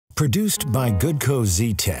Produced by Goodco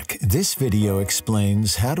Z-Tech, this video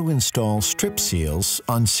explains how to install strip seals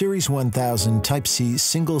on Series 1000 Type C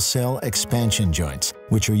single-cell expansion joints,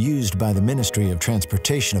 which are used by the Ministry of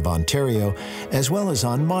Transportation of Ontario, as well as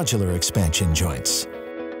on modular expansion joints.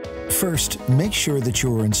 First, make sure that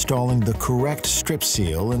you are installing the correct strip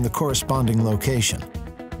seal in the corresponding location.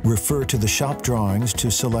 Refer to the shop drawings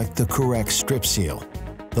to select the correct strip seal.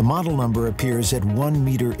 The model number appears at 1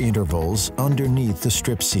 meter intervals underneath the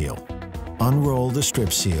strip seal. Unroll the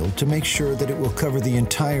strip seal to make sure that it will cover the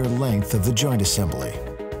entire length of the joint assembly.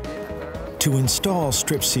 To install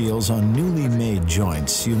strip seals on newly made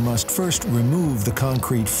joints, you must first remove the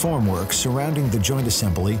concrete formwork surrounding the joint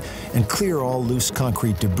assembly and clear all loose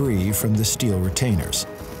concrete debris from the steel retainers.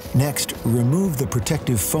 Next, remove the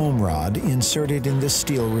protective foam rod inserted in the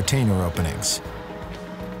steel retainer openings.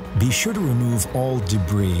 Be sure to remove all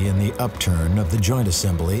debris in the upturn of the joint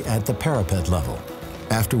assembly at the parapet level.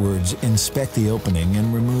 Afterwards, inspect the opening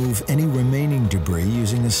and remove any remaining debris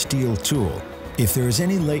using a steel tool. If there is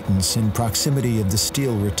any latence in proximity of the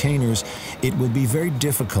steel retainers, it will be very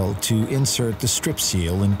difficult to insert the strip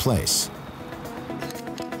seal in place.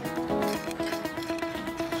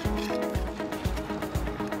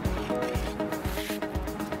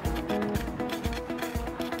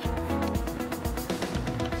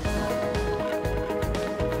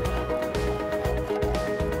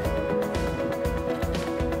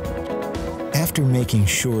 After making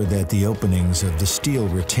sure that the openings of the steel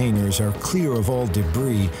retainers are clear of all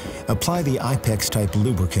debris, apply the Ipex-type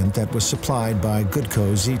lubricant that was supplied by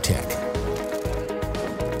Goodco Z-Tech.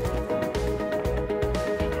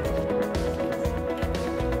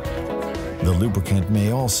 The lubricant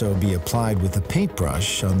may also be applied with a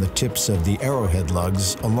paintbrush on the tips of the arrowhead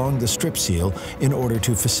lugs along the strip seal in order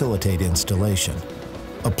to facilitate installation.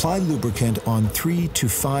 Apply lubricant on 3 to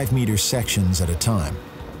 5 meter sections at a time.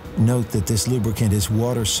 Note that this lubricant is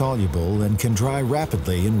water-soluble and can dry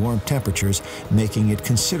rapidly in warm temperatures, making it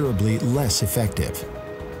considerably less effective.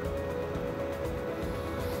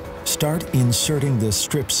 Start inserting the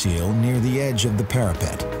strip seal near the edge of the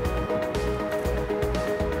parapet.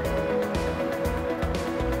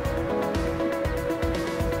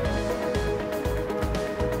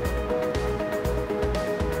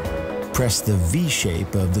 Press the V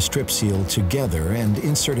shape of the strip seal together and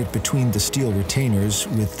insert it between the steel retainers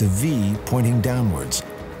with the V pointing downwards.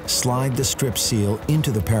 Slide the strip seal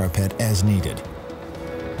into the parapet as needed.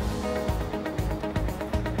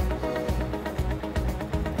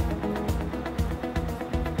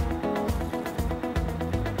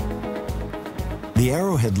 The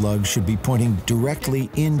arrowhead lug should be pointing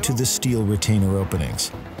directly into the steel retainer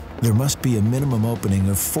openings. There must be a minimum opening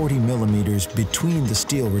of 40 millimeters between the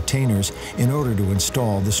steel retainers in order to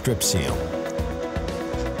install the strip seal.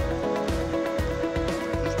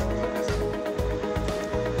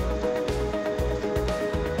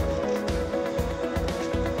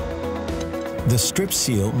 The strip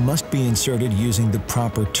seal must be inserted using the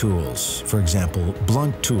proper tools, for example,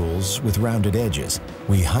 blunt tools with rounded edges.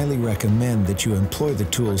 We highly recommend that you employ the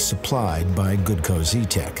tools supplied by Goodco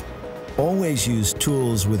Z-Tech. Always use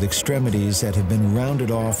tools with extremities that have been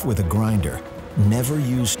rounded off with a grinder. Never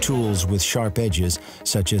use tools with sharp edges,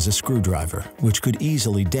 such as a screwdriver, which could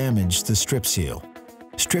easily damage the strip seal.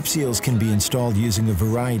 Strip seals can be installed using a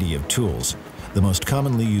variety of tools. The most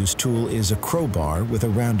commonly used tool is a crowbar with a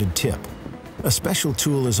rounded tip. A special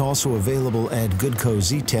tool is also available at Goodco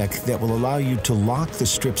Z-Tech that will allow you to lock the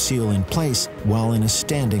strip seal in place while in a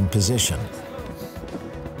standing position.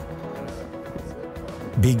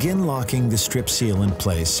 Begin locking the strip seal in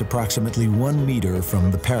place approximately 1 meter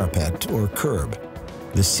from the parapet or curb.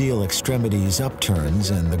 The seal extremities,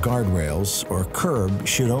 upturns, and the guardrails or curb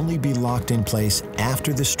should only be locked in place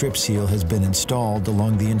after the strip seal has been installed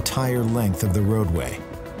along the entire length of the roadway.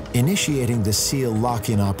 Initiating the seal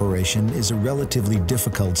lock-in operation is a relatively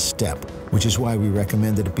difficult step, which is why we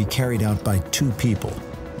recommend that it be carried out by 2 people.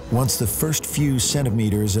 Once the first few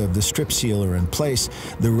centimeters of the strip seal are in place,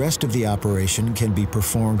 the rest of the operation can be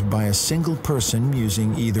performed by a single person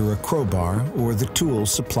using either a crowbar or the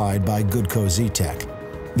tools supplied by Goodco Z-Tech.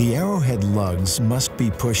 The arrowhead lugs must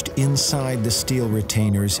be pushed inside the steel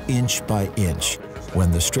retainers inch by inch.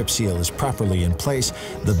 When the strip seal is properly in place,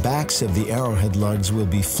 the backs of the arrowhead lugs will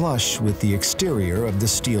be flush with the exterior of the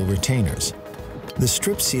steel retainers. The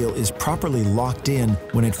strip seal is properly locked in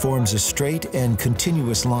when it forms a straight and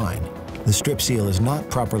continuous line. The strip seal is not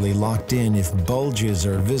properly locked in if bulges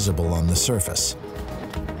are visible on the surface.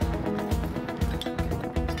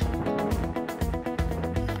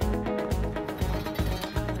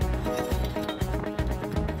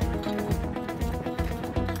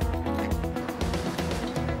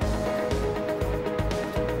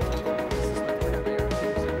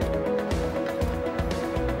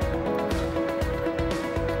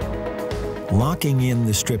 Locking in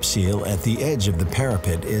the strip seal at the edge of the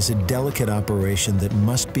parapet is a delicate operation that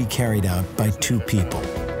must be carried out by 2 people.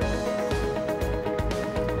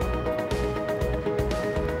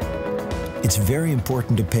 It's very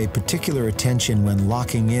important to pay particular attention when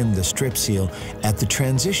locking in the strip seal at the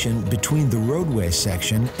transition between the roadway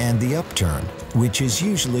section and the upturn, which is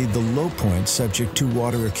usually the low point subject to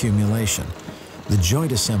water accumulation. The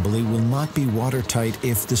joint assembly will not be watertight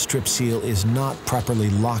if the strip seal is not properly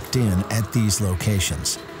locked in at these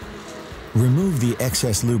locations. Remove the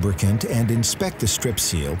excess lubricant and inspect the strip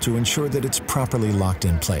seal to ensure that it's properly locked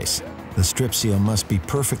in place. The strip seal must be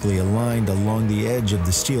perfectly aligned along the edge of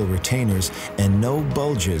the steel retainers, and no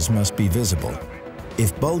bulges must be visible.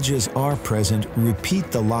 If bulges are present,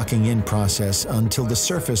 repeat the locking in process until the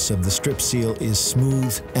surface of the strip seal is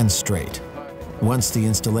smooth and straight. Once the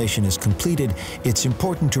installation is completed, it's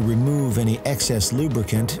important to remove any excess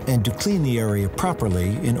lubricant and to clean the area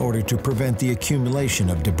properly in order to prevent the accumulation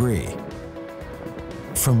of debris.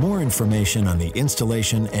 For more information on the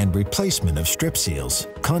installation and replacement of strip seals,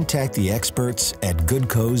 contact the experts at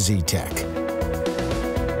Goodco Z-Tech.